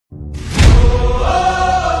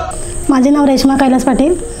माझे नाव रेश्मा कैलास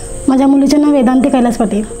पाटील, माझ्या मुलीचे नाव वेदांती कैलास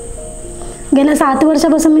पाटील। गेल्या 7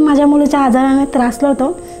 वर्षापासून मी माझ्या मुलीच्या आजाराने त्रासलो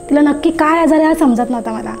होतो। तिला नक्की काय आजार आहे हा समजत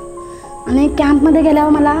नव्हता मला। आणि कॅम्पमध्ये गेल्यावर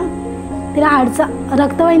मला तिला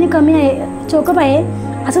रक्तवाहिनी कमी आहे, चोकअप आहे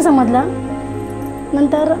असं समजलं।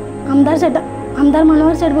 नंतर आमदार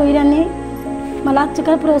मनोहर भोईर यांनी मला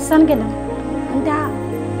चिकन प्रोत्साहन केलं आणि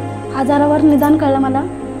त्या आजारावर निदान कळलं मला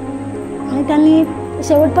आणि त्यांनी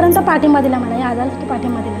शेवटपर्यंत पाठिंबा दिला मला, या आजारासाठी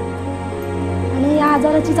पाठिंबा दिला। आणि या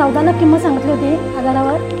आजाराची 14 लाख किंमत सांगितली होती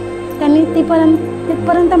आजारावर, त्यांनी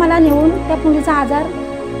तिथपर्यंत मला नेऊन त्या मुलीचा आजार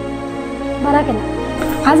बरा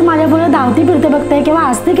केला। आज माझ्यापुढे धावती फिरते बघते किंवा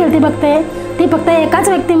हसती खेळती बघते ती फक्त एकाच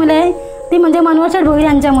व्यक्तीमुळे, ती म्हणजे मनोहर भोईर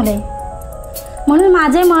यांच्यामुळे। म्हणून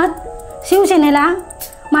माझे मत शिवसेनेला,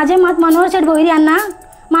 माझे मत मनोहर भोईर यांना,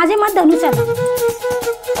 माझे मत धनुष्याला।